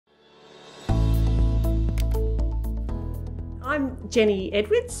I'm Jenny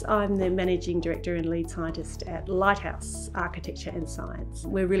Edwards. I'm the Managing Director and Lead Scientist at Lighthouse Architecture and Science.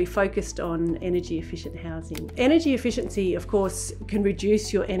 We're really focused on energy efficient housing. Energy efficiency, of course, can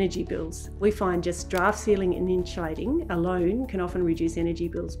reduce your energy bills. We find just draft sealing and insulating alone can often reduce energy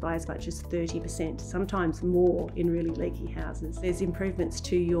bills by as much as 30%, sometimes more in really leaky houses. There's improvements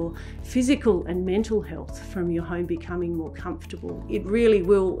to your physical and mental health from your home becoming more comfortable. It really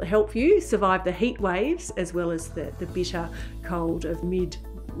will help you survive the heat waves as well as the bitter cold of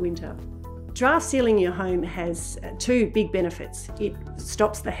mid-winter. Draft sealing your home has two big benefits. It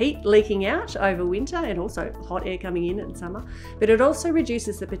stops the heat leaking out over winter and also hot air coming in summer, but it also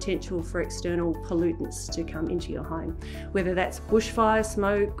reduces the potential for external pollutants to come into your home, whether that's bushfire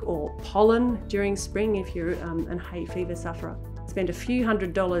smoke or pollen during spring if you're a hay fever sufferer. Spend a few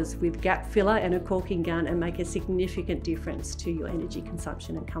 $100s with gap filler and a caulking gun and make a significant difference to your energy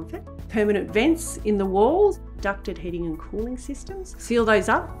consumption and comfort. Permanent vents in the walls, ducted heating and cooling systems. Seal those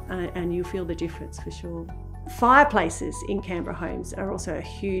up and you'll feel the difference for sure. Fireplaces in Canberra homes are also a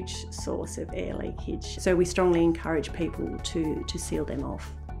huge source of air leakage, so we strongly encourage people to seal them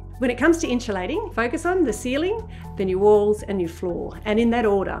off. When it comes to insulating, focus on the ceiling, then your walls and your floor. And in that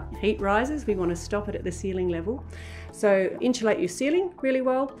order, heat rises, we want to stop it at the ceiling level. So insulate your ceiling really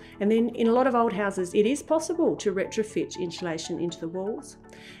well. And then in a lot of old houses, it is possible to retrofit insulation into the walls.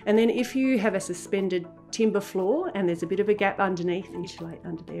 And then if you have a suspended timber floor and there's a bit of a gap underneath, insulate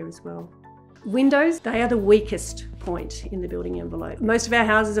under there as well. Windows, they are the weakest point in the building envelope. Most of our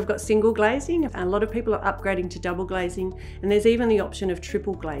houses have got single glazing. A lot of people are upgrading to double glazing, and there's even the option of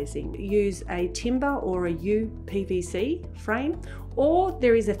triple glazing. Use a timber or a UPVC frame, or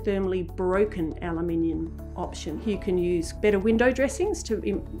there is a thermally broken aluminium option. You can use better window dressings to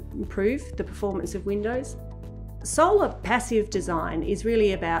improve the performance of windows. Solar passive design is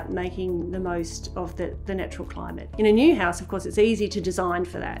really about making the most of the natural climate. In a new house, of course, it's easy to design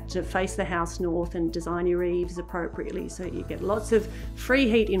for that, to face the house north and design your eaves appropriately so you get lots of free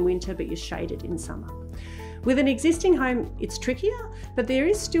heat in winter but you're shaded in summer. With an existing home, it's trickier, but there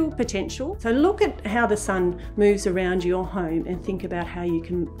is still potential. So look at how the sun moves around your home and think about how you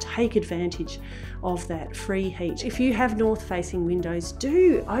can take advantage of that free heat. If you have north-facing windows,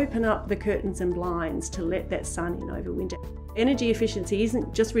 do open up the curtains and blinds to let that sun in over winter. Energy efficiency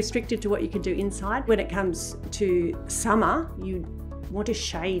isn't just restricted to what you can do inside. When it comes to summer, you want to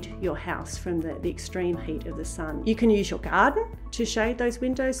shade your house from the extreme heat of the sun. You can use your garden to shade those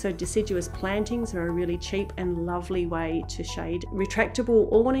windows, so deciduous plantings are a really cheap and lovely way to shade.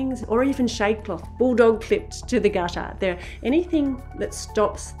 Retractable awnings or even shade cloth, bulldog clipped to the gutter. Anything that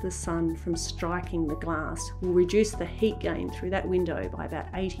stops the sun from striking the glass will reduce the heat gain through that window by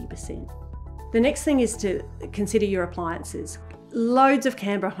about 80%. The next thing is to consider your appliances. Loads of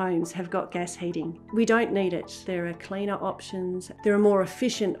Canberra homes have got gas heating. We don't need it. There are cleaner options. There are more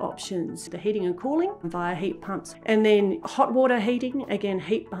efficient options. The heating and cooling via heat pumps. And then hot water heating, again,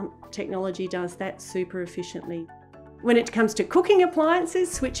 heat pump technology does that super efficiently. When it comes to cooking appliances,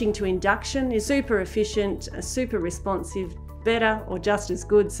 switching to induction is super efficient, super responsive, better or just as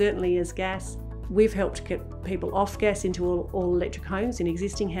good certainly as gas. We've helped get people off gas into all electric homes in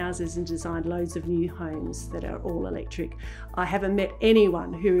existing houses and designed loads of new homes that are all electric. I haven't met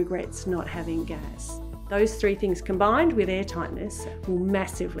anyone who regrets not having gas. Those three things combined with air tightness will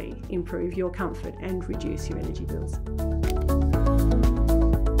massively improve your comfort and reduce your energy bills.